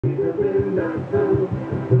So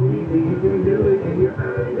easy you can do it in your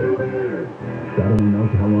underwear. God only knows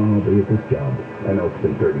how long I'll be at this job. I know it's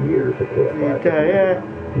been 30 years at KFI.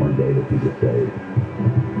 One day that you could say,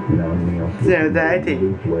 you know, Neil,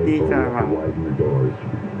 lose weight or we have to widen the doors.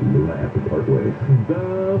 We might have to part ways.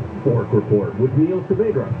 The Fork Report with Neil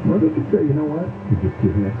Saavedra. Or they could say, you know what? You're just too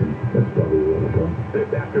handsome. That's probably where it'll go. This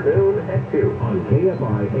afternoon at 2 on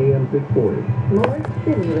KFI AM 640. More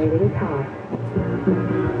stimulating talk.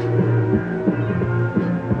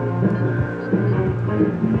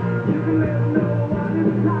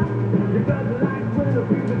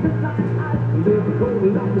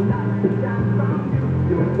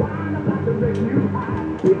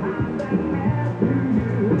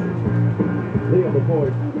 Leo McCoy.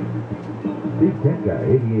 Steve Kent guy,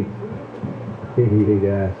 88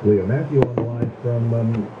 asks Leo. Matthew on the line from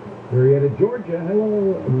Marietta, Georgia. Hello,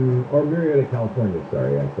 or Marietta, California.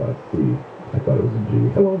 Sorry, I saw Steve. I thought it was a G.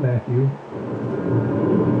 Hello, Matthew.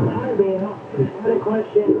 Hi, Leo. I had a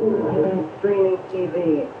question about streaming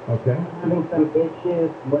TV. Okay. I'm having some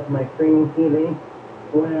issues with my streaming TV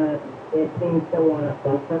where it seems to want to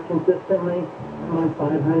buffer consistently. I'm on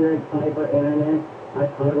 500 fiber internet. I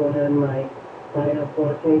toggle in my Fire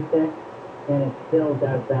 4K stick, and it still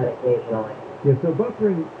does that occasionally. Yeah, so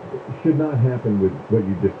buffering should not happen with what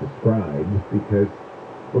you just described, because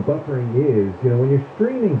what buffering is, you know, when you're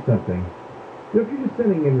streaming something, you know, if you're just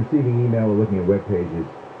sending and receiving email or looking at web pages,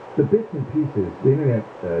 the bits and pieces, the internet,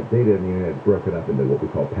 data in the internet is broken up into what we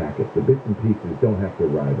call packets. The bits and pieces don't have to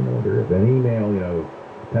arrive in order. If an email, you know,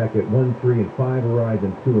 packet 1, 3, and 5 arrive,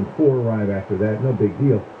 and 2 and 4 arrive after that, no big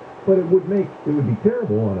deal. But it would be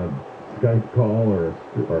terrible on a Skype call or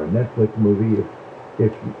a Netflix movie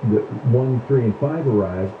if the 1, 3, and 5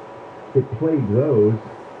 arrived, it played those,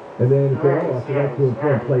 and then if I forgot to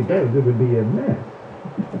and play those, it would be a mess.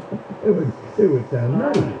 it would sound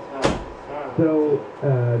nutty. So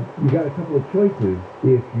you got a couple of choices.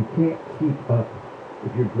 If you can't keep up,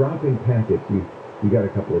 if you're dropping packets, you got a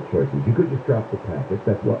couple of choices. You could just drop the packets.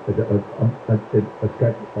 That's what a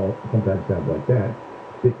Skype call sometimes sounds like that.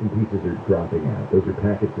 Bits and pieces are dropping out. Those are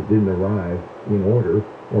packets that didn't arrive in order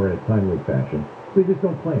or in a timely fashion. So you just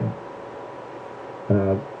don't play them.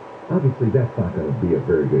 Obviously, that's not going to be a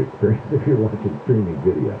very good experience if you're watching streaming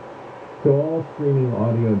video. So all streaming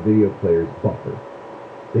audio and video players buffer.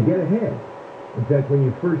 They get ahead. In fact, when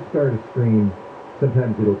you first start a stream,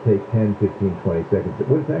 sometimes it'll take 10, 15, 20 seconds. But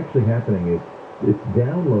what's actually happening is it's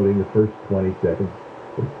downloading the first 20 seconds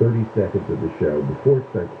or 30 seconds of the show before it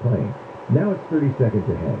starts playing. Now it's 30 seconds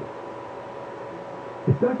ahead.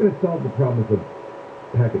 It's not going to solve the problem if a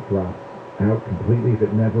packet drops out completely if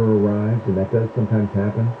it never arrives, and that does sometimes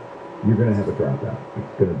happen. You're going to have a dropout.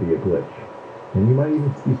 It's going to be a glitch. And you might even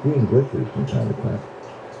be seeing glitches from time to time.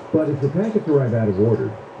 But if the packets arrive out of order,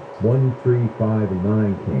 1, 3, 5, and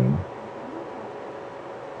 9 came,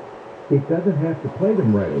 it doesn't have to play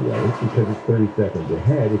them right away because it's 30 seconds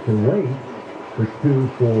ahead. It can wait for 2,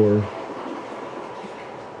 4,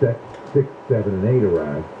 6, 7, and 8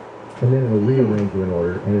 arrive, and then it'll rearrange them in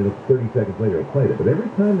order, and it'll 30 seconds later it'll play it. But every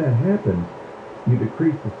time that happens, you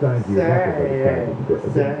decrease the size of your packets.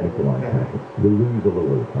 You lose a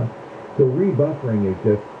little at a time. So rebuffering is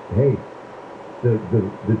just, hey,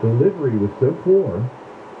 the delivery was so poor,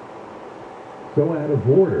 so out of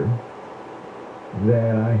order,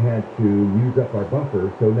 that I had to use up our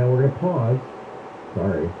buffer. So now we're going to pause.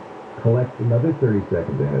 Collect another 30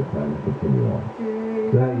 seconds ahead of time and continue on.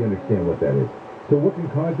 So now you understand what that is. So what can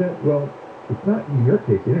cause that? Well, it's not, in your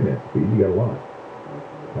case, internet speed. You got a lot.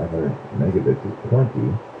 500 megabits is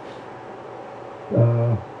plenty.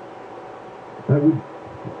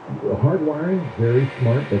 Hardwiring, very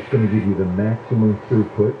smart. That's going to give you the maximum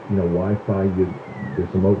throughput. You know, Wi-Fi,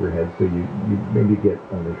 there's some overhead, so you maybe get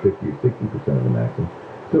only 50 or 60% of the maximum.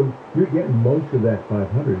 So you're getting most of that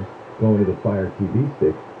 500 going to the Fire TV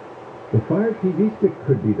stick. The Fire TV stick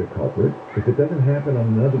could be the culprit. If it doesn't happen on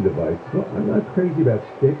another device, well, I'm not crazy about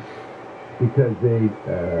sticks because they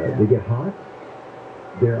get hot.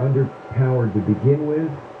 They're underpowered to begin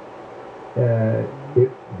with.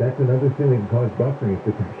 That's another thing that can cause buffering. If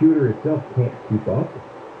the computer itself can't keep up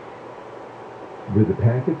with the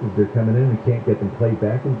packets as they're coming in and can't get them played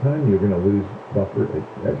back in time, you're going to lose buffer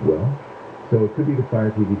as well. So it could be the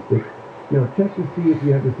Fire TV stick. You know, check to see if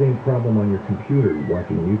you have the same problem on your computer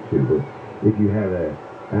watching YouTube, or if you have an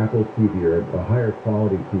Apple TV or a higher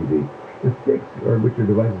quality TV. The sticks, which are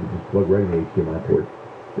devices that just plug right in the HDMI port,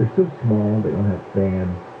 they're so small, they don't have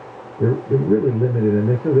fans, they're really limited, and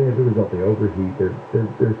so as a result they overheat, they're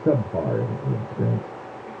subpar in experience.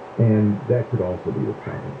 And that could also be the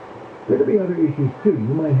problem. There could be other issues too.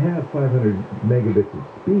 You might have 500 megabits of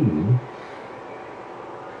speed,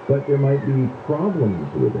 but there might be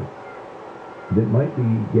problems with it. That might be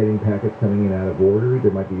getting packets coming in out of order.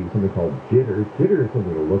 There might be something called jitter. Jitter is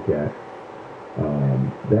something to look at.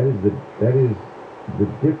 That is the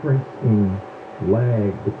difference in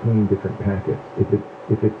lag between different packets. If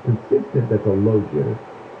it's consistent, that's a low jitter.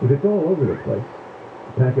 If it's all over the place,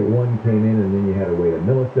 packet 1 came in and then you had to wait a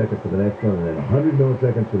millisecond for the next one, and then 100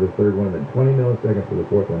 milliseconds for the third one, and then 20 milliseconds for the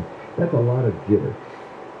fourth one, that's a lot of jitter.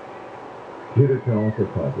 Jitter can also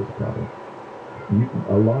cause this problem.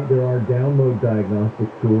 There are download diagnostic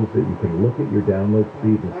tools that you can look at your download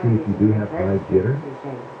speed and see if you do have high jitter.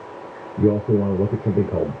 You also want to look at something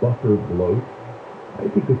called buffer bloat. I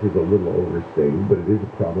think this is a little overstated, but it is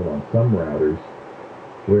a problem on some routers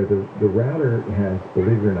where the router has,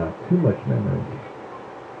 believe it or not, too much memory.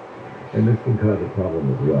 And this can cause a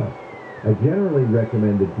problem as well. I generally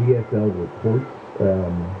recommend the DSL reports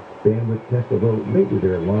bandwidth test, although maybe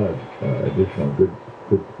there are a lot of additional good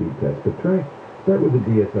speed tests. But start with the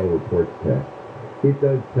DSL reports test. It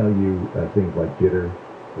does tell you things like jitter,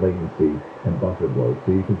 latency, and buffer bloat.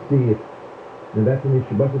 So you can see if that's an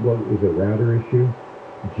issue. Buffer bloat is a router issue.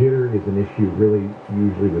 Jitter is an issue really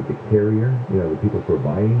usually with the carrier, the people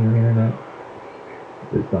providing your internet.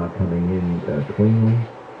 It's not coming in cleanly.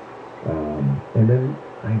 And then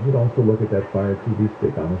I would also look at that Fire TV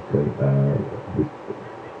stick, honestly.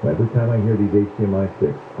 Every time I hear these HDMI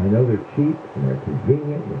sticks, I know they're cheap and they're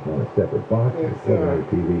convenient. It's not a separate box. It's another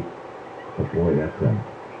TV. But boy, that's kind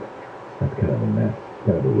of a mess. It's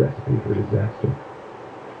kind of a recipe for disaster.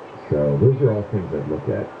 So those are all things I'd look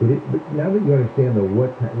at. But now that you understand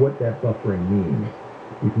what that buffering means,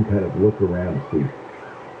 you can kind of look around and see.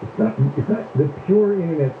 It's not the pure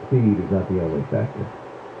internet speed is not the only factor.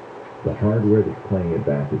 The hardware that's playing it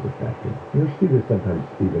back is a factor. You'll see this sometimes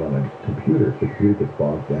even on a computer. If the computer gets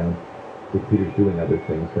bogged down, the computer's doing other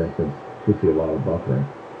things, for instance, you'll see a lot of buffering.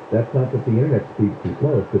 That's not that the internet speed's too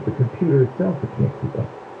slow, it's that the computer itself can't keep up.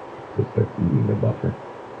 So it starts eating the buffer.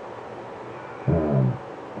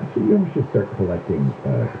 Actually, you should start collecting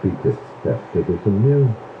speed tests, because there's some new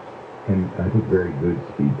and I think very good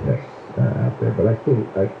speed tests out there. But I still,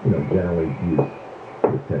 generally use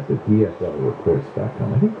the test at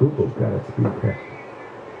DSLreports.com. I think Google's got a speed test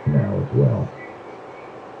now as well.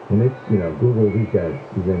 And it's, Google, these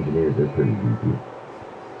engineers, they're pretty geeky.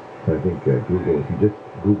 So I think Google, if you just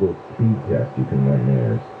Google speed test, you can run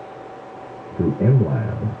theirs through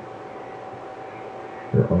MLab,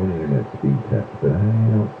 their own internet speed test. But I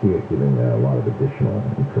don't see it giving a lot of additional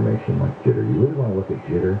information like jitter. You really want to look at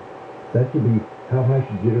jitter. That should be, how high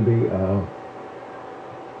should jitter be?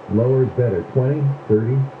 Lower is better. 20,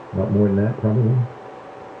 30, not more than that probably.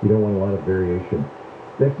 You don't want a lot of variation.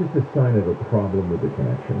 That's just a sign of a problem with the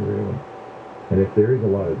connection, really. And if there is a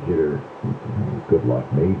lot of jitter, good luck,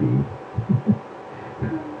 maybe.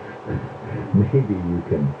 Maybe you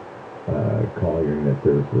can call your internet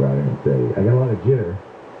service provider and say, I got a lot of jitter.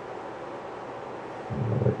 I don't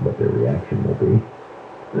know what their reaction will be.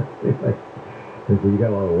 And so you got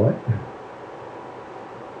a lot of what?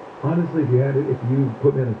 Honestly, if you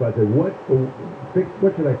put me on the spot and say, what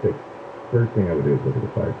should I fix? First thing I would do is look at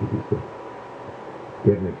the Fire TV stick.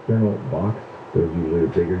 Get an external box. Those usually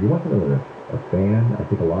are bigger. You want something with a fan. I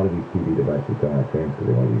think a lot of these TV devices don't have fans because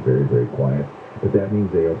they want to be very, very quiet. But that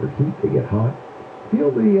means they overheat, they get hot.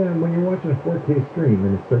 Feel when you're watching a 4K stream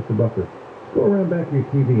and it starts to buffer, just go around back of your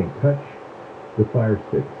TV and touch the Fire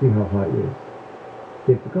Stick. See how hot it is.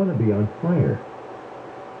 It's going to be on fire.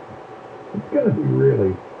 It's going to be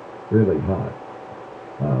really, really hot.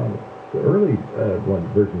 The early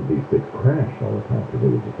versions of these sticks crashed all the time because they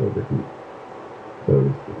would just overheat. So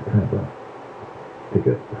it's kind of I think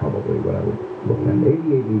that's probably what I would look at.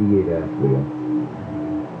 8888 asks Leo.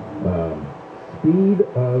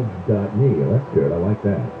 Speedof.me. That's good. I like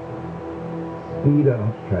that.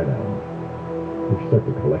 I'll try that one. We should start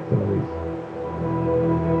to collect some of these.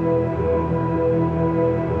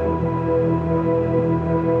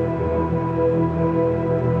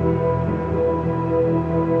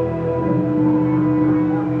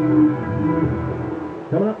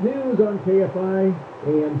 Coming up, news on KFI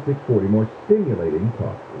AM 640. More stimulating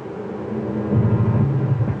talk.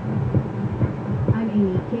 I'm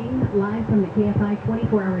Amy King, live from the KFI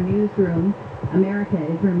 24-hour newsroom. America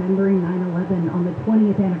is remembering 9/11 on the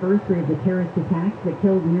 20th anniversary of the terrorist attacks that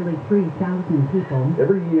killed nearly 3,000 people.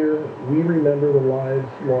 Every year, we remember the lives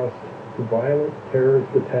lost to violent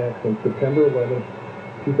terrorist attacks on September 11,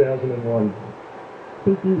 2001.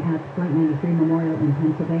 Speaking at Flight 93 Memorial in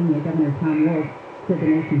Pennsylvania, Governor Tom Wolf said the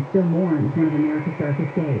nation still mourns one of America's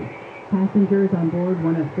darkest days. Passengers on board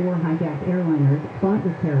one of 4 hijacked airliners fought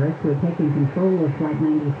with terrorists who had taken control of Flight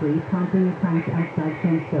 93, prompting a crash outside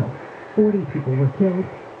Shanksville. 40 people were killed.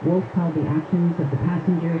 Wolf called the actions of the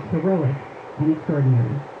passengers heroic and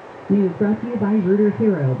extraordinary. News brought to you by Rooter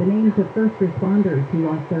Hero. The names of first responders who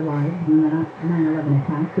lost their lives in the 9/11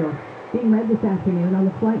 attacks are being read this afternoon on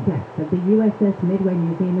the flight deck of the USS Midway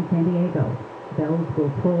Museum in San Diego. Bells will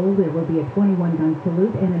toll, there will be a 21-gun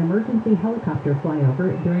salute and an emergency helicopter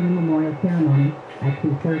flyover during the memorial ceremony at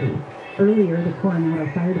 2:30. Earlier, the Coronado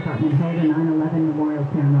Fire Department held a 9/11 memorial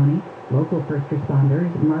ceremony. Local first responders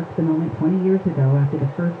marked the moment 20 years ago after the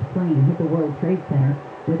first plane hit the World Trade Center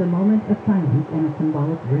with a moment of silence and a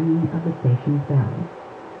symbolic ringing of the station's bell.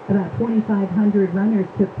 About 2,500 runners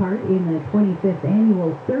took part in the 25th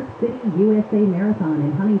annual Surf City USA Marathon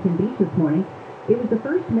in Huntington Beach this morning. It was the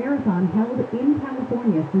first marathon held in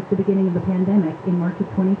California since the beginning of the pandemic in March of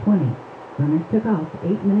 2020. Runners took off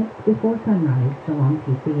 8 minutes before sunrise along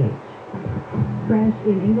PCH. Crash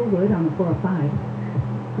in Inglewood on the 405.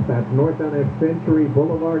 That's north on at Century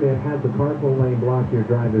Boulevard. It has the carpool lane blocked. Your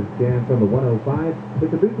drive is jammed from the 105.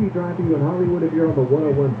 It's a busy drive for you in Hollywood. If you're on the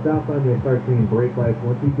 101 southbound, you'll start seeing brake lights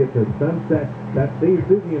once you get to Sunset. That stays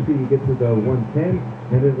busy until you get to the 110.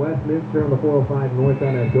 And in Westminster on the 405 north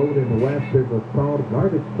on at Golden West, there's a stalled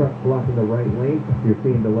garbage truck blocking the right lane. You're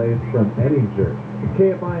seeing delays from Eddinger.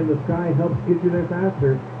 KFI in the sky helps get you there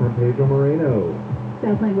faster. From Pedro Moreno.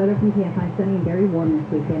 Southland weather from KFI, sunny and very warm this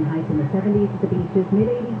weekend. Highs in the 70s at the beaches,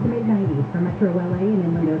 mid-80s to mid-90s for Metro LA and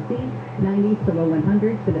Inland OC, 90s to low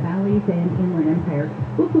 100s for the valleys and Inland Empire.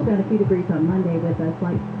 We'll cool down a few degrees on Monday with a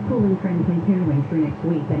slight cooling trend continuing through next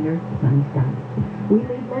week under sunny skies. We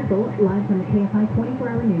lead local, live from the KFI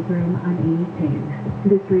 24-hour newsroom. I'm Amy King.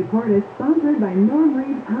 This report is sponsored by Norm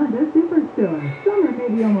Reed's Honda Superstore. Summer may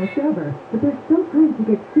be almost over, but there's still time to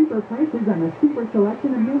get super prices on a super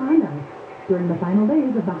selection of new Hondas. During the final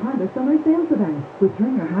days of the Honda Summer Sales Event,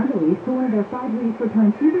 return your Honda lease to one of their 5 lease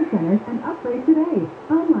return super centers and upgrade today.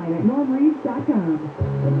 Online at normreeds.com.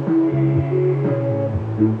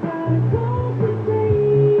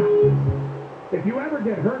 If you ever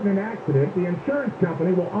get hurt in an accident, the insurance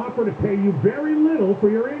company will offer to pay you very little for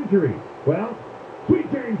your injuries. Well,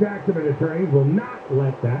 Sweet James Accident Attorneys will not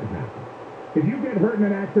let that happen. If you get hurt in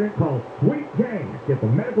an accident, call Sweet James. Get the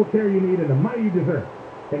medical care you need and the money you deserve.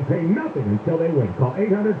 And pay nothing until they win. Call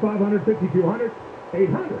 800-500-5200,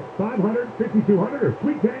 800-500-5200, or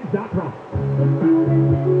sweetjames.com.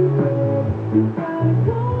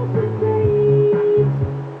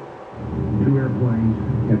 2 airplanes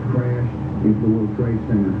have crashed into the World Trade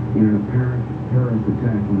Center in an apparent terrorist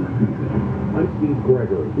attack on our country. I'm Steve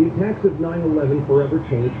Gregory. The attacks of 9/11 forever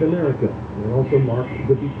changed America. It also marked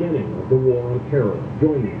the beginning of the war on terror.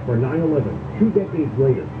 Join me for 9/11, 2 decades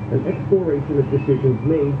later, an exploration of decisions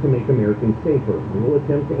made to make Americans safer. And we'll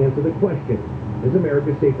attempt to answer the question, is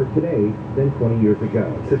America safer today than 20 years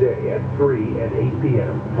ago? Today at 3 and 8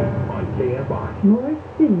 p.m. on KFI. More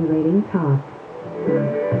stimulating talk.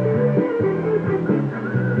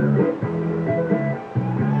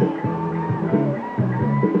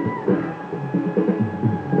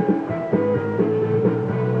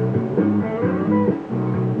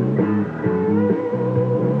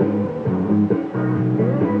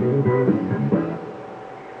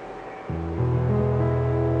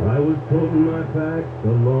 Toting my packs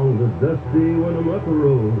along the dusty Winnemucca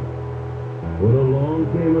Road, when along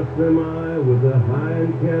came a semi with a high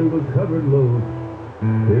and canvas covered load.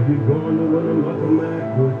 If you're going to Winnemucca Mac,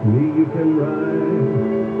 with me you can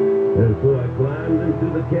ride. And so I climbed into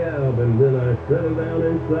the cab and then I settled down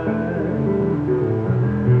inside.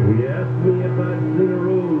 He asked me if I'd seen a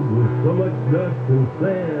road with so much dust and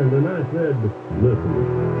sand, and I said, listen,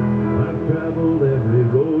 I've traveled every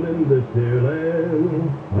road in this here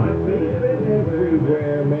land. I've been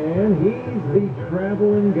Everywhere, man. He's the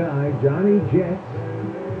traveling guy. Johnny Jets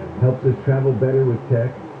helps us travel better with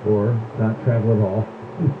tech, or not travel at all,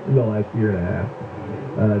 in the last year and a half.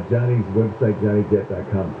 Johnny's website,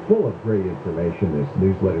 johnnyjet.com, full of great information. There's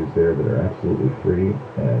newsletters there that are absolutely free,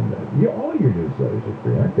 and all your newsletters are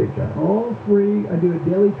free, aren't they, John? All free. I do a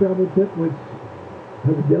daily travel tip, which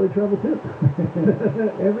has a daily travel tip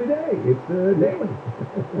Every day. It's daily.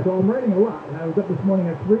 So I'm writing a lot. And I was up this morning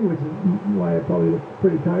at 3, which is why I probably look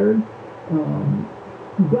pretty tired.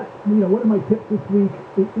 But, one of my tips this week,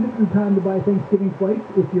 this is the time to buy Thanksgiving flights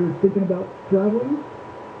if you're thinking about traveling.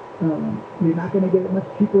 You're not going to get it much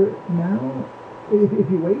cheaper now if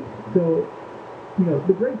you wait. So,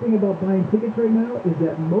 the great thing about buying tickets right now is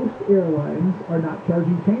that most airlines are not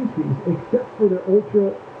charging change fees, except for their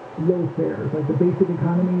ultra low fares, like the basic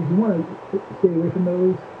economies. You want to stay away from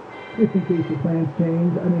those. just in case your plans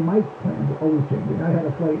change. I mean, my plans are always changing. I had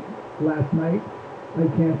a flight last night. I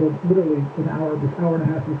canceled literally an hour and a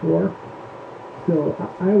half before. So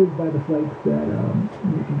I always buy the flights that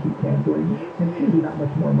you can keep canceling, and it's usually not much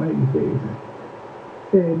more money these days.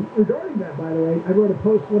 And regarding that, by the way, I wrote a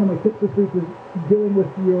post. One of my tips this week was dealing with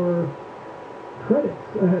your credits.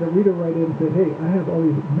 I had a reader write in and say, hey, I have all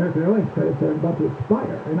these American Airlines credits that are about to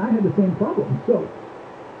expire, and I had the same problem. So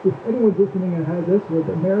if anyone's listening and has this with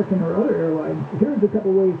American or other airlines, here's a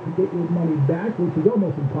couple ways to get your money back, which is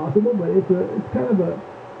almost impossible, but it's kind of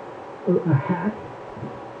a hack.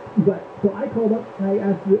 But so I called up and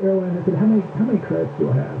I asked the airline. I said, how many credits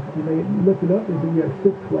do I have? And they looked it up. They said you have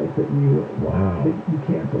 6 flights that you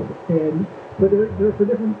canceled, but they're for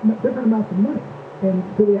different amounts of money. And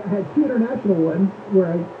so we had 2 international ones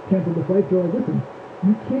where I canceled the flights. They're like, listen,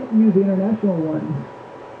 you can't use the international ones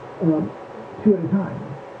 2 at a time.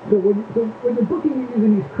 So when you're booking and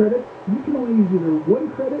using these credits, you can only use either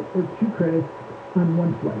 1 credit or 2 credits on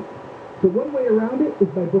 1 flight. So one way around it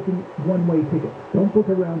is by booking one-way tickets. Don't book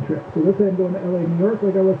a round trip. So let's say I'm going to LA, New York,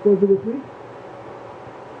 like I was supposed to this week.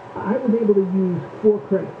 I was able to use 4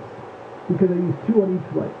 credits because I used 2 on each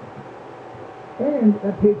flight. And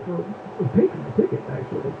that paid for the ticket,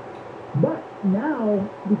 actually. But now,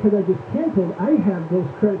 because I just canceled, I have those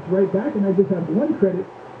credits right back, and I just have 1 credit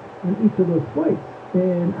on each of those flights.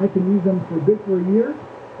 And I can use them for good for a year.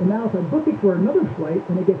 And now if I book it for another flight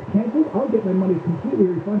and it gets canceled, I'll get my money completely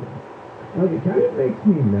refunded. It makes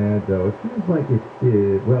me mad, though. It seems like it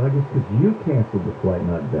did. Well, I guess because you canceled the flight,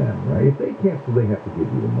 not them, right? If they cancel, they have to give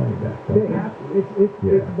you the money back. They have to.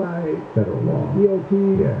 It's by federal law. DOT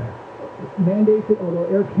mandates it, although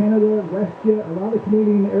Air Canada, WestJet, a lot of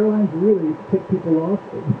Canadian airlines really tick people off,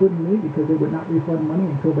 including me, because they would not refund money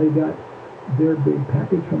until they got their big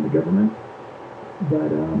package from the government.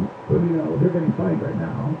 But, they're getting fined right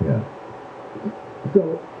now. Yeah.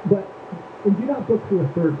 So, and do not book through a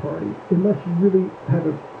third party unless you really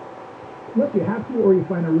unless you have to, or you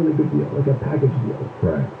find a really good deal, like a package deal.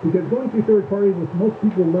 Right. Because going through third parties, which most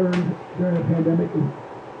people learned during the pandemic,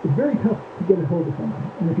 is very tough to get a hold of someone.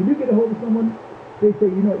 And if you do get a hold of someone, they say,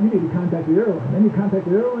 you need to contact the airline. Then you contact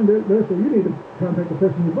the airline, they're say you need to contact the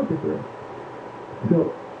person you booked it through.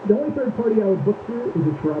 So the only third party I would book through is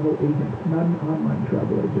a travel agent, not an online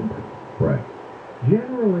travel agent. Right.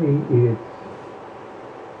 Generally, it's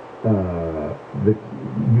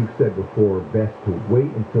you said before, best to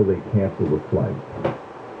wait until they cancel the flight.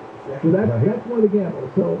 So that's one of the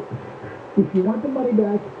gambles. So if you want the money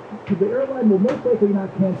back, the airline will most likely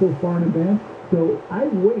not cancel far in advance. So I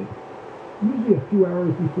wait usually a few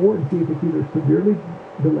hours before and see if it's either severely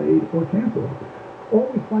delayed or canceled.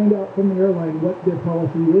 Always find out from the airline what their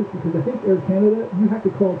policy is, because I think Air Canada, you have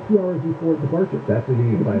to call 2 hours before departure. That's what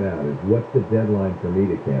you need to find out, is what's the deadline for me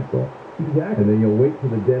to cancel. Exactly. And then you'll wait for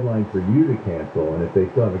the deadline for you to cancel, and if they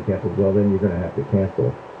still haven't canceled, well, then you're going to have to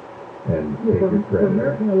cancel and take your credit. For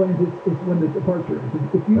American Airlines, it's when the departure is.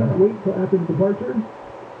 If you wait till after the departure,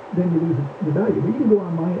 then you lose the value. But you can go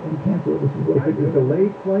online and cancel it, which is what I do. If it's a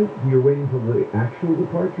delayed flight, you're waiting for the actual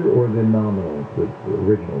departure or the nominal, the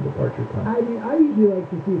original departure time? I mean, I usually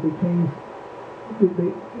like to see if they change.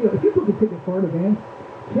 If you book a ticket far in advance,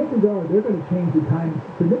 chances are they're going to change the time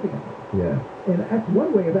significantly. Yeah. And that's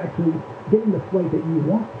one way of actually getting the flight that you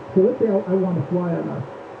want. So let's say I want to fly on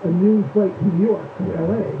a noon flight to New York from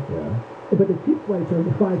LA. Yeah. But the cheap flights are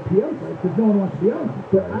the 5 p.m. flights because no one wants to be on them.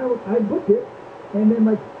 But I book it, and then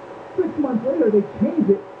like 6 months later they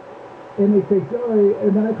change it, and they say sorry,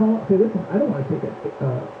 and then I call up and say, listen, I don't want to take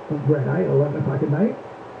a red eye at 11 o'clock at night.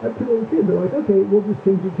 I have 2 little kids. They're like, okay, we'll just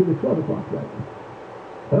change it to the 12 o'clock flight.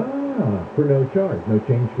 For no charge, no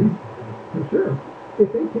change fee. For sure.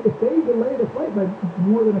 If they delay the flight by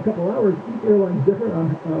more than a couple hours, each airline's different on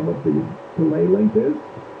what the delay length is.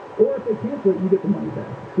 Or if they cancel it, you get the money back.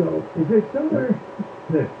 So is there somewhere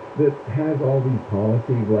that has all these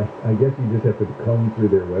policies? Like, I guess you just have to comb through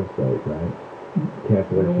their website, right?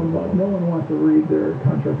 Cancellation policy. No one wants to read their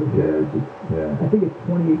contract of theirs. I think it's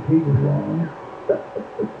 28 pages long.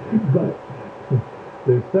 But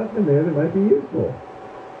there's stuff in there that might be useful.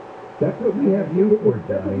 That's what we have you for,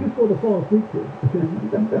 Johnny. It's useful to fall asleep to.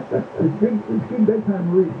 It's good bedtime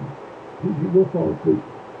reading. You will fall asleep.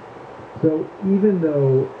 So even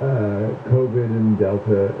though COVID and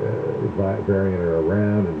Delta variant are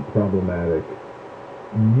around and problematic,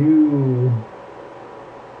 you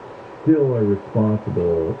still are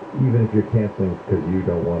responsible, even if you're canceling because you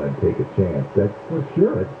don't want to take a chance. That's for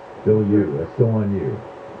sure. That's still you. That's still on you.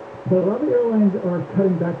 But a lot of airlines are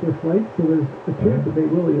cutting back their flights, so there's a chance that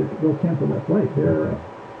they'll cancel that flight.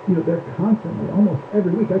 they're constantly, almost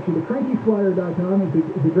every week. Actually, the crankyflyer.com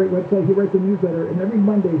is a great website. He writes a newsletter, and every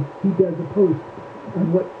Monday he does a post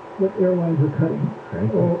on what airlines are cutting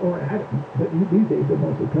or adding. But these days they're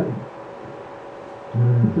mostly cutting.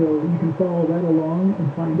 So you can follow that along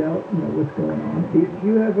and find out, what's going on. If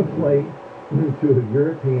you have a flight to a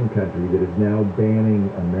European country that is now banning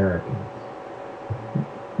Americans,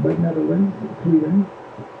 like Netherlands, Sweden,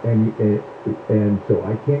 and so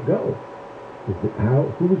I can't go.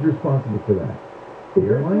 Who's responsible for that? The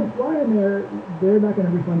airline? If you're flying there, they're not going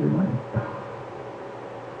to refund your money.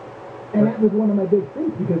 And that was one of my big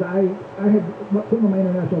things, because I had some of my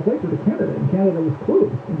international flights were to Canada, and Canada was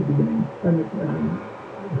closed in the beginning. I mean,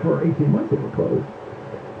 for 18 months they were closed.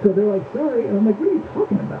 So they're like, sorry, and I'm like, what are you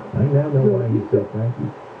talking about? I now know why he's so cranky.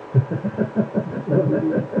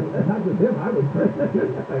 Not with him, I was cranky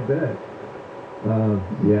too. I bet.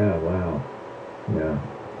 Yeah, wow. Yeah.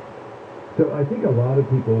 So I think a lot of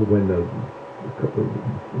people, when those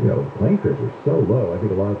plane fares are so low, I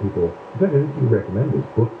think a lot of people, in fact, I think you recommend this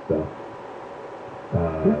book stuff.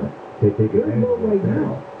 They take advantage of right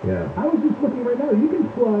now. Yeah. I was just looking right now. You can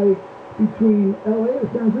fly between LA and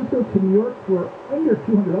San Francisco to New York for under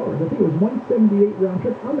 $200. I think it was $178 round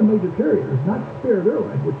trip on the major carriers, not Spirit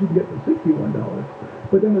Airlines, which you can get for $61.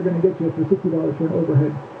 But then they're going to get you for $60 for an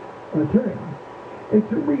overhead carry-on. And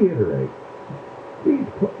to reiterate,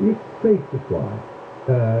 it's safe to fly.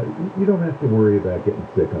 You don't have to worry about getting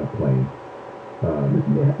sick on a plane.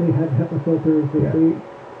 They have HEPA filters.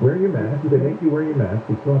 Wear your mask. They make you wear your mask.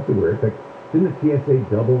 You still have to wear it. In fact, didn't the TSA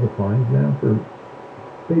double the fines now for...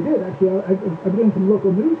 They did, actually. I've done some local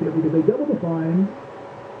news here, because they doubled the fines,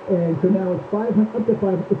 and so now it's $500 for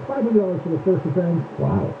the first offense.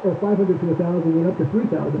 Wow. Or $500 to $1,000, and up to $3,000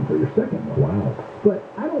 for your second one. Wow. But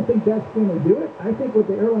I don't think that's going to do it. I think what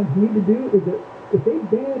the airlines need to do is that if they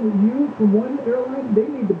ban you from one airline, they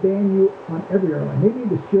need to ban you on every airline. They need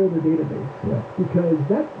to share their database. Yeah. Because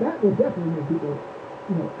that will definitely make people,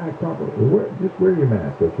 act properly. Just wear your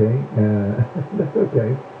mask, okay? That's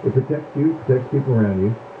okay. It protects you, protects people around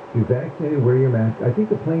you. You're vaccinated, wear your mask. I think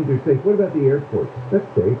the planes are safe. What about the airports? That's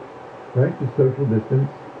safe, right? Just social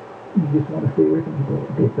distance. You just want to stay away from people.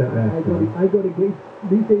 Get that mask I go to gates.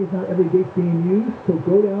 These days, not every gate's being used, so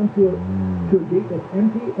go down to a gate that's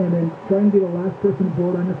empty, and then try and be the last person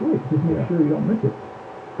aboard on your flight. Just make sure you don't miss it.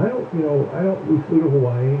 We flew to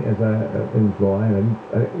Hawaii in July, and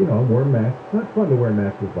I wore a mask. It's not fun to wear a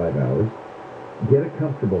mask for 5 hours. Get a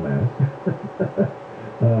comfortable mask.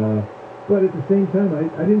 But at the same time,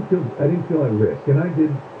 I didn't feel at risk, and I did,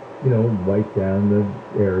 wipe down the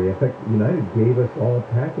area. In fact, United gave us all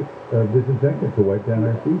packets of disinfectant to wipe down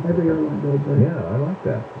our seats. Every airline does that. Yeah, I like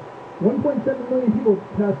that. 1.7 million people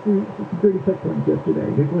passed through security checkpoints yesterday.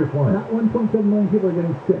 People are flying. Not 1.7 million people are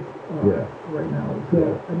getting sick right now.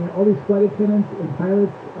 So, all these flight attendants and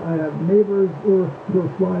pilots, I have neighbors who are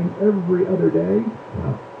flying every other day,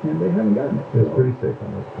 and they haven't gotten it. It's pretty safe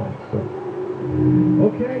on those points. So.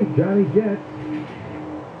 Okay, Johnny Jets.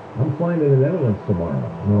 I'm flying to the Netherlands tomorrow.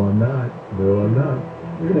 No, I'm not.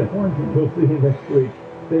 You're in quarantine. We'll see you next week.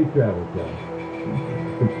 Safe travels, guys.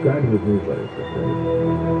 Subscribe to this newsletter.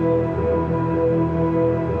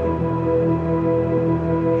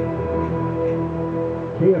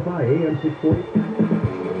 KFI AM 640.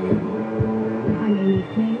 I'm Amy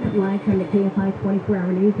King, live from the KFI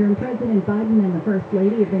 24-hour newsroom. President Biden and the First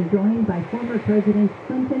Lady have been joined by former Presidents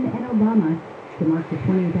Clinton and Obama to mark the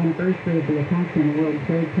 20th anniversary of the attacks on the World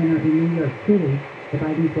Trade Center in New York City. The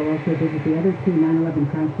Bidens will also visit the other two 9/11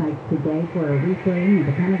 crash sites today for a reflaying of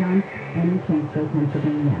the Pentagon and in Shanksville,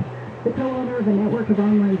 Pennsylvania. The co-owner of a network of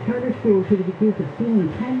online charter schools who was accused of stealing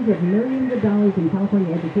tens of millions of dollars in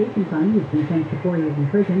California education funds has been sentenced to 4 years in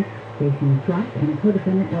prison. Jason dropped, and a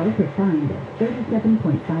co-defendant were also fined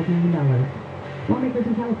 $37.5 million. Lawmakers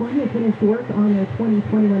in California finished work on their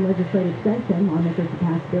 2021 legislative session. Lawmakers have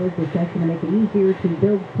passed bills this session to make it easier to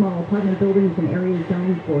build small apartment buildings in areas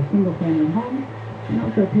zoned for single-family homes, and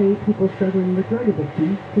also pay people struggling with drug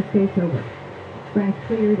addiction to stay sober. Crash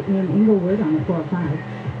cleared in Inglewood on the 405.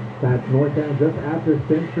 That's northbound just after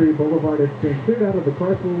Century Boulevard. It's been cleared out of the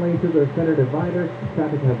carpool lane to the center divider.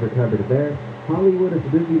 Traffic has recovered there. Hollywood is a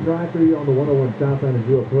busy drive-through on the 101 southbound as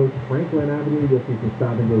you approach Franklin Avenue. You'll see some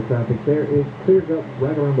stop-and-go traffic there. It clears up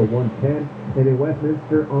right around the 110. And in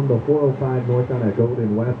Westminster on the 405 northbound at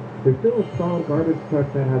Golden West, there's still a stalled garbage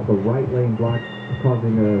truck that has the right lane blocked,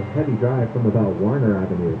 causing a heavy drive from about Warner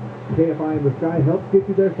Avenue. KFI in the Sky helps get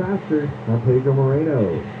you there faster. I'm Pedro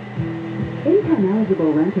Moreno.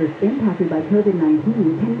 Income-eligible renters impacted by COVID-19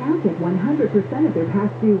 can now get 100% of their past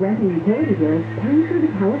due rent and utility bills paid through the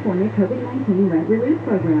California COVID-19 Rent Relief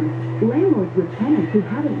Program. Landlords with tenants who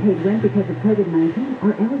haven't paid rent because of COVID-19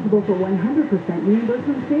 are eligible for 100%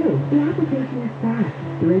 reimbursement too. The application is fast,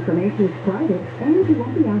 your information is private, and you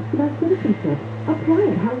won't be asked about citizenship. Apply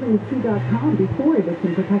at housingis2.com before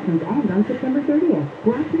eviction protections end on September 30th.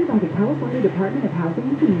 Brought to you by the California Department of Housing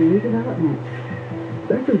and Community Development.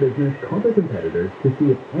 Spectrum Business called their competitors to see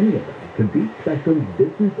if any of them could beat Spectrum's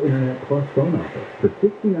Business Internet Plus phone offer for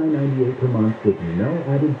 $69.98 per month with no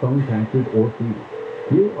added phone taxes or fees.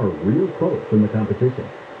 Here are real quotes from the competition.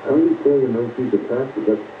 How are you paying no fees or taxes?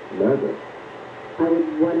 That's madness. I would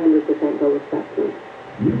 100% go with Spectrum.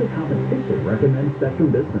 You, the competition, recommend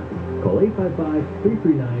Spectrum Business. Call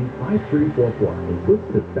 855-339-5344 and switch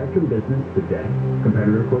to Spectrum Business today.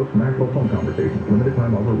 Competitor quotes from actual phone conversations. Limited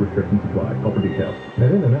time offer, restrictions apply. Call for details.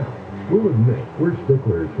 At In-N-Out, we'll admit we're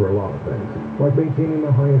sticklers for a lot of things, like maintaining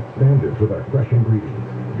the highest standards with our fresh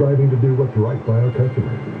ingredients, striving to do what's right by our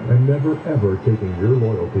customers, and never ever taking your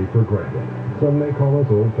loyalty for granted. Some may call us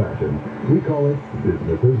old-fashioned. We call it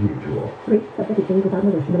business as usual. Rates subject to change without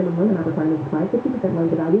notice. Minimum loan amount requirements apply. 50%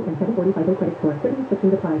 loan to value and 740 FICO credit score. Certain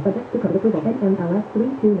restrictions apply. Subject to credit approval. NMLS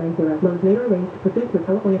 3290. Loans made or arranged pursuant to a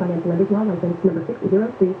California Finance Lenders Law License number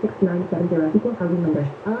 6036970. Equal housing lender.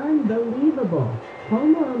 Unbelievable.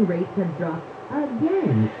 Home loan rates have dropped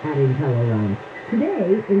again at IntelliLoan.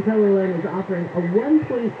 Today, IntelliLoan is offering a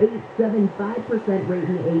 1.875% rate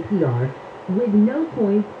in APR with no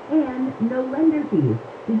points and no lender fees.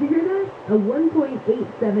 Did you hear that? A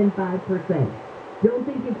 1.875%. Don't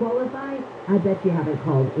think you qualify? I bet you haven't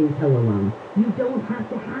called IntelliLoan. You don't have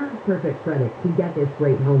to have perfect credit to get this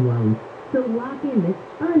great home loan. So lock in this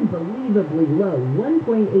unbelievably low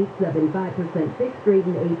 1.875% fixed rate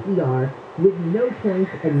in APR with no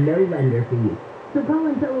points and no lender fees. So call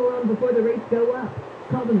IntelliLoan before the rates go up.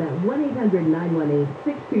 Call them at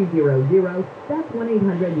 1-800-918-6200. That's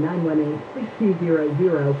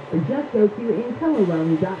 1-800-918-6200. Or just go to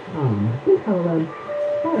IntelliLoan.com. IntelliLoan.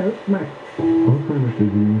 Hello, Mark. Alzheimer's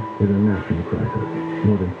disease is a national crisis.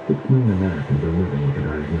 More than 6 million Americans are living with the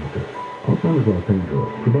diagnosis. Alzheimer's Los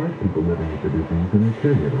Angeles provides people living with the disease and their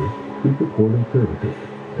caregivers with support and services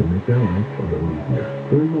to make their life a little easier.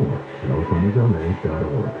 Learn more at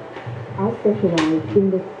alzheimersla.org. I specialize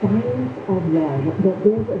in the science of love, that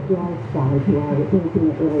there's a dark side to our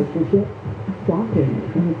intimate relationships, stalking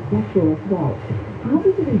and sexual assault. How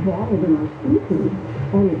does it evolve in our species?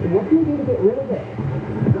 And what can we do to get rid of it?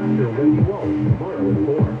 Dr. Wendy Walsh, tomorrow at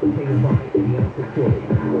 4. King of 5, PM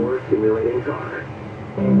 620. More stimulating talk.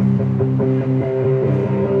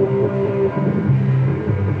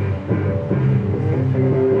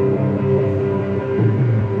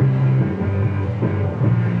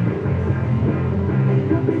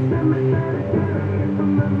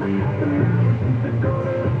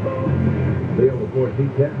 Leo reports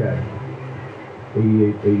heat tech guy.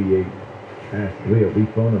 8888. Ask Leo. The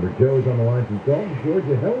phone number. Joe's on the line from Dalton,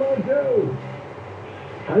 Georgia. Hello, Joe.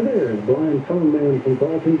 Hi there, Blind Phone Man from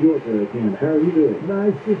Dalton, Georgia again. How are you doing?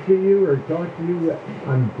 Nice to see you or talk to you.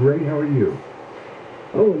 I'm great. How are you?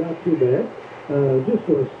 Oh, not too bad. I was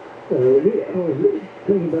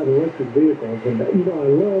thinking about electric vehicles, and I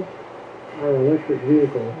love our electric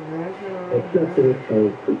vehicles, except that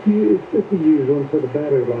it's 50 years on, so the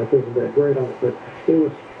battery life isn't that great on it, but it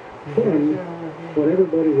was fun when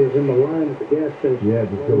everybody was in the line at the gas station. Yeah,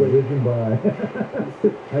 just go whizzing by.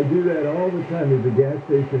 I do that all the time. There's a gas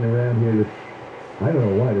station around here that's, I don't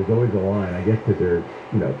know why, there's always a line. I guess because they're,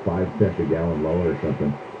 5 cents a gallon lower or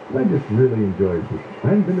something. I just really enjoy it. I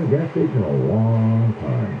haven't been to a gas station in a long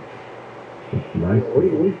time. It's nice.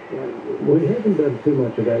 We haven't done too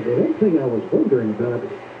much of that. The one thing I was wondering about,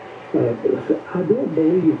 I don't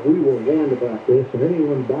believe we were warned about this, and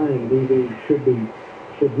anyone buying an EV should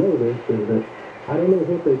know this, is that I don't know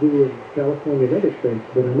what they do in California and other states,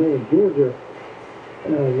 but I know in Georgia,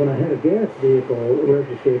 when I had a gas vehicle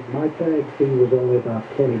registered, my tag fee was only about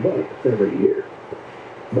 $20 every year.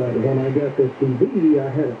 But when I got this EV, I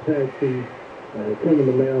had a tag fee come in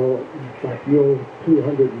the mail, like your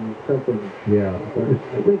 200 and something. Yeah. I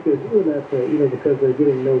think they're doing that, because they're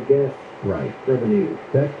getting no gas revenue.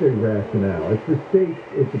 That's their rationale. It's the state.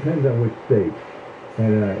 It depends on which state.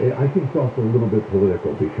 And I think it's also a little bit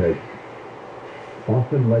political because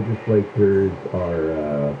often legislators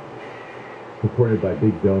are supported by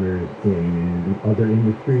big donors in other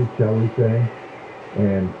industries, shall we say.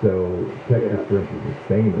 And so Texas, for instance, is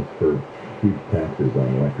famous for huge taxes on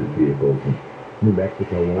electric vehicles. And New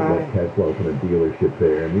Mexico won't let Tesla open a dealership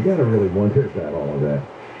there. And you got to really wonder about all of that.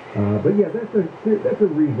 But yeah, that's a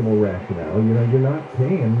reasonable rationale. You know, you're not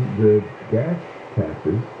paying the gas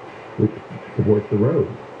taxes, which supports the road.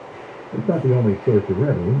 It's not the only source of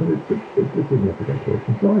revenue, but it's a significant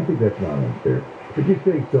portion. So I think that's not unfair. But you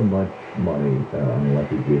save so much money on an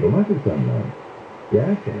electric vehicle, not just on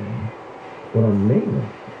gasoline, but on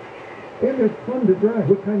maintenance. And they're fun to drive.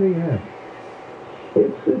 What kind do you have?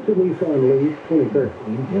 It's a Nissan Leaf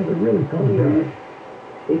 2013. Yeah, they're really fun to drive.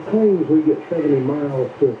 It claims we get 70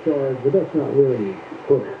 miles to a charge, but that's not really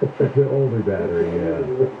That's an older battery, yeah.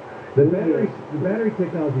 The battery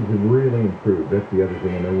technologies have really improved. That's the other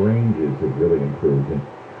thing, and the ranges have really improved. And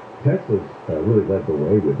Tesla's really led the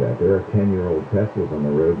way with that. There are 10-year-old Teslas on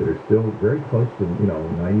the road that are still very close to,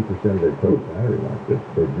 90% of their total battery life.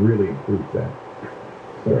 They've really improved that.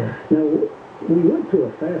 So. Now, we went to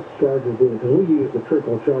a fast charger because we use the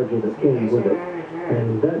trickle charger that came with it.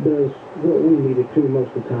 And that does what we needed to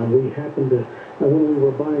most of the time. We happened to, when we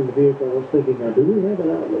were buying the vehicle, I was thinking, now, do we have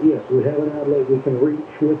an outlet? Yes, we have an outlet we can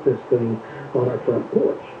reach with this thing on our front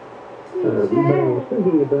porch. But I was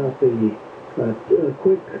thinking about the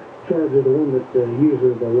quick charger, the one that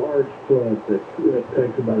uses a large plug that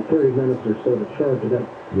takes about 30 minutes or so to charge it up.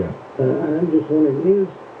 Yeah. And I'm just wondering,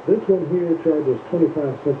 this one here charges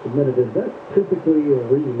 25 cents a minute. Is that typically a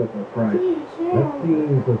reasonable price? That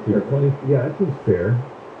seems, let's see, 20, yeah, that seems fair.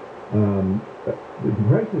 The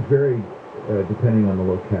price is very depending on the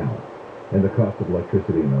locale and the cost of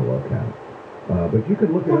electricity in the locale. But you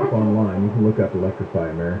can look it up online. You can look up Electrify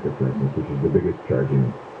America, for instance, which is the biggest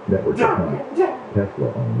charging network that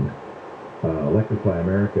Tesla owns. Electrify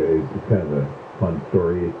America is kind of a fun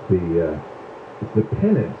story. It's the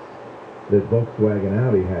penance that Volkswagen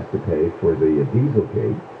Audi has to pay for the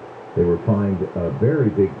Dieselgate. They were fined a very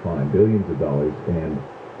big fine, billions of dollars, and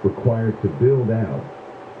required to build out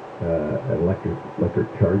electric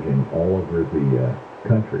charging all over the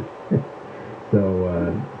country. So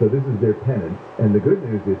this is their penance. And the good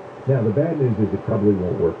news is, now the bad news is it probably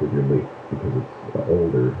won't work with your Leaf because it's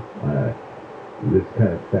older. This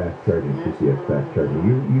kind of fast charging, CCS fast charging,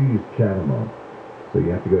 you use CHAdeMO, so you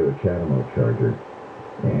have to go to a CHAdeMO charger.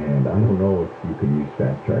 And I don't know if you can use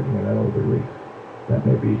fast charging in that older Leaf. That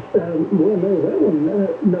may be. Well, no,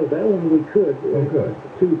 that one we could. Oh, good.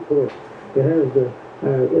 It's 2 ports. It has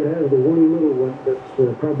the one little one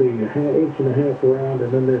that's probably an inch and a half around,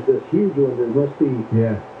 and then there's this huge one that must be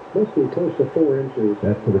close to 4 inches.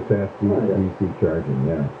 That's for the fast DC charging.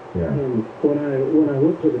 Yeah. And when I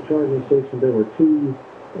went to the charging station, there were 2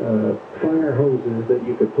 fire hoses that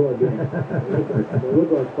you could plug in. They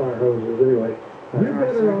look like fire hoses anyway. You're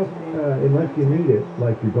better off, unless you need it,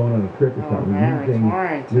 like you're going on a trip or something, using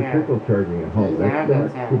your trickle charging at home.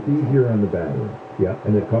 It's easier on the battery. Yeah,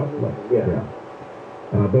 and it costs less. Yeah.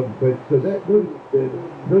 So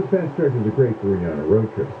those fast chargers are great for when you're on a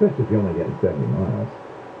road trip, especially if you're only getting 70 miles.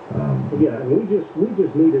 And we just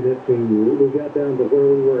needed it to. We got down to where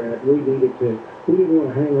we were at. We didn't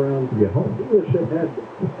want to hang around to get home. The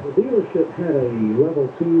dealership had a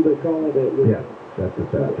level 2, they call it. That's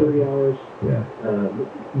about 3 hours. Yeah.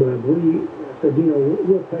 But we said,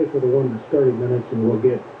 we'll pay for the one that's 30 minutes and we'll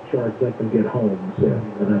get charged up and get home. So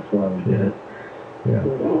that's why we did it. Yeah.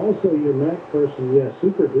 But also your Mac person,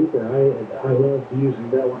 super duper. I love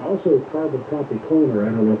using that one. Also carbon copy cloner.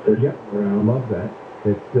 I don't know if there's around. Love that.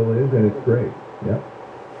 It still is, and it's great. Yep.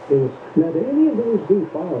 Now, do any of those do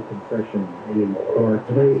file compression anymore, or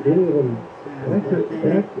do any of them? That's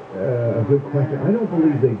a good question. I don't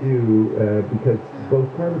believe they do because both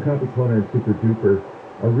Carbon Copy Cloner and Super Duper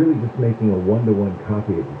are really just making a one-to-one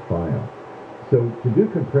copy of the file. So to do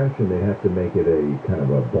compression, they have to make it a kind of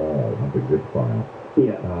a ball, like a zip file.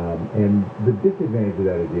 Yeah. And the disadvantage of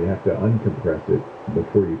that is you have to uncompress it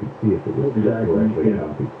before you can see if it was correctly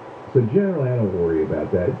copied. So generally, I don't worry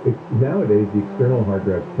about that. Nowadays, the external hard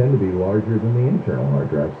drives tend to be larger than the internal hard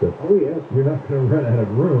drives, so you're not going to run out of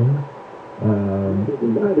room.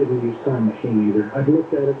 I didn't use Time Machine either. I've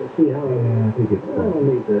looked at it to see how. Yeah, I think it's fun. I don't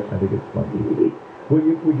need this. I think it's funky.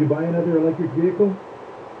 Would you buy another electric vehicle?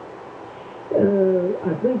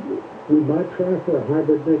 I think we might try for a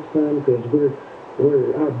hybrid next time because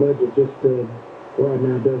our budget just right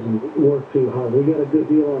now doesn't work too hard. We got a good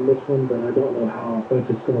deal on this one, but I don't know how much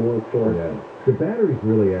it's going to work for us. Yeah, the batteries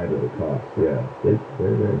really add to the cost. Yeah, they're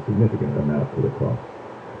a significant amount to the cost.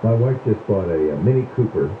 My wife just bought a Mini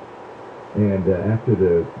Cooper, and after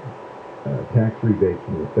the tax rebates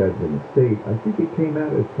from the feds and the state, I think it came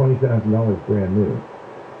out as $20,000 brand new.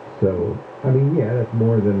 So, I mean, that's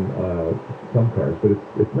more than some cars, but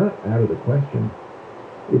it's not out of the question.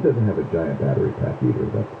 It doesn't have a giant battery pack either.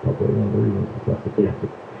 That's probably one of the reasons it's less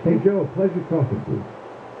expensive. Hey, Joe, a pleasure talking to you.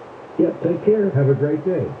 Yep, take care. Have a great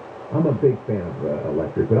day. I'm a big fan of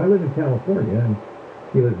electric, but I live in California, and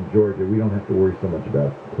he lives in Georgia. We don't have to worry so much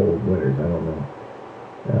about cold winters. I don't know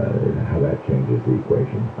how that changes the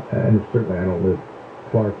equation. And certainly I don't live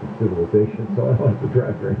far from civilization, so I don't have to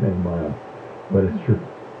drive very many miles. But it's sure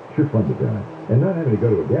fun to drive. And not having to go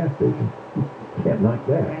to a gas station, can't knock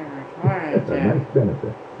that. That's a nice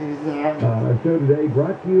benefit. Our show today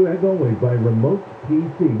brought to you, as always, by Remote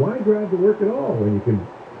PC. Why drive to work at all when you can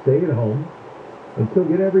stay at home and still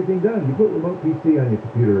get everything done? You put Remote PC on your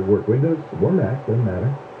computer at work, Windows or Mac, doesn't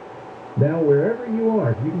matter. Now, wherever you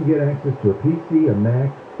are, if you can get access to a PC, a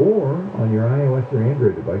Mac, or on your iOS or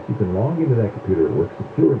Android device, you can log into that computer at work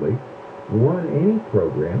securely, run any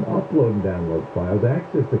program, upload and download files,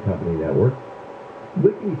 access the company network,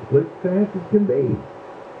 lickety-split fast as can be.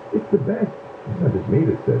 It's the best. It's not just me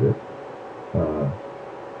that said it.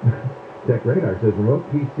 Tech Radar says Remote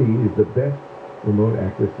PC is the best remote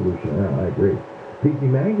access solution around. I agree. PC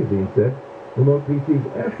Magazine said Remote PC is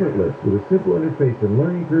effortless with a simple interface and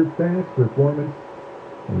learning curve, fast performance,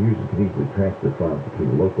 and users can easily transfer files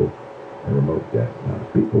between local and remote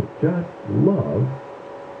desktops. People just love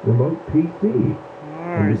Remote PC.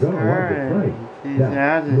 And you're going to love the price.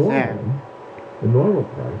 Now, normally, the normal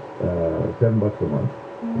price, $7 a month,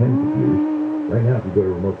 10 computers. Right now, if you go to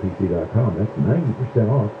remotepc.com, that's 90%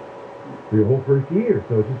 off for your whole first year.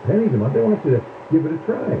 So it's just pennies a month. They want you to give it a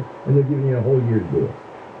try. And they're giving you a whole year to do it.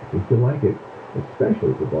 If you like it,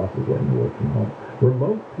 especially if the boss is letting you work from home.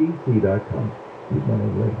 Remotepc.com. Use my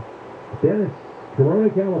name, Lee. Dennis, Corona,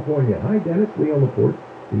 California. Hi, Dennis. Lee on the port.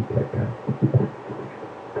 The tech guy.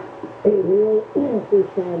 Hey, Will.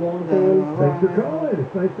 First time, long time. Thanks for calling.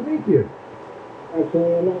 It's nice to meet you.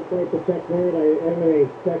 Actually, I'm not quite the tech nerd. I am in a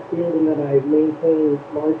tech field in that I maintain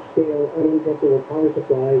large-scale uninterruptible power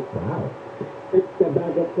supplies. Wow. It's a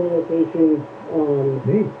backup co-location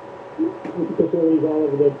Neat. facilities all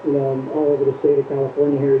over the, all over the state of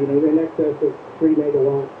California here. In excess of 3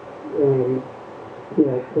 megawatts,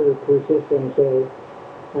 per system. So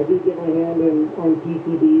I do get my hand on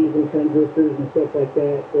PCBs and transistors and stuff like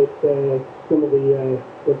that. But some of the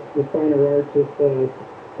finer arts of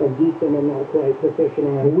geekdom I'm not quite proficient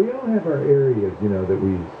on. Well, we all have our areas, that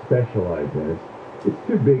we specialize in. It's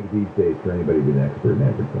too big these days for anybody to be an expert in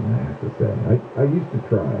everything, I have to say. I used to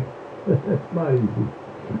try. It's not easy.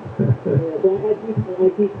 So I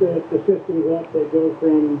keep the systems up that go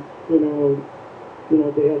from,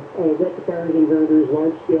 they have rectifiers, inverters,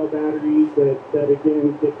 large-scale batteries that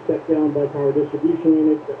again get stepped down by power distribution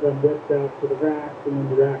units that run west out to the racks, and then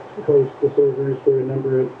the racks host the servers for a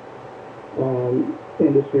number of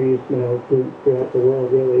industries, throughout the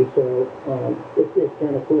world, really. So it's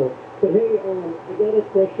kind of cool. But hey, I got a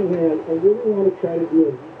question here. I really want to try to do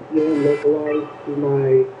a VPN localized to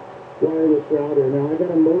my wireless router. Now, I got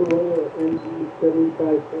a Motorola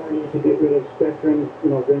MG7540 to get rid of Spectrum,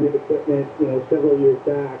 rented equipment, several years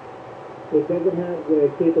back. It doesn't have the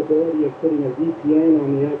capability of putting a VPN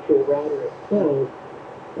on the actual router itself.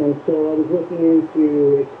 And so I was looking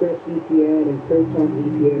into ExpressVPN and Proton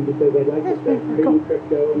VPN because I'd like to start trading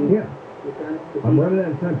crypto. And yeah. I'm running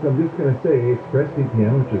out of time, so I'm just going to say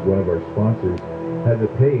ExpressVPN, which is one of our sponsors, has a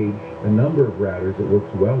page, a number of routers it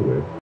works well with.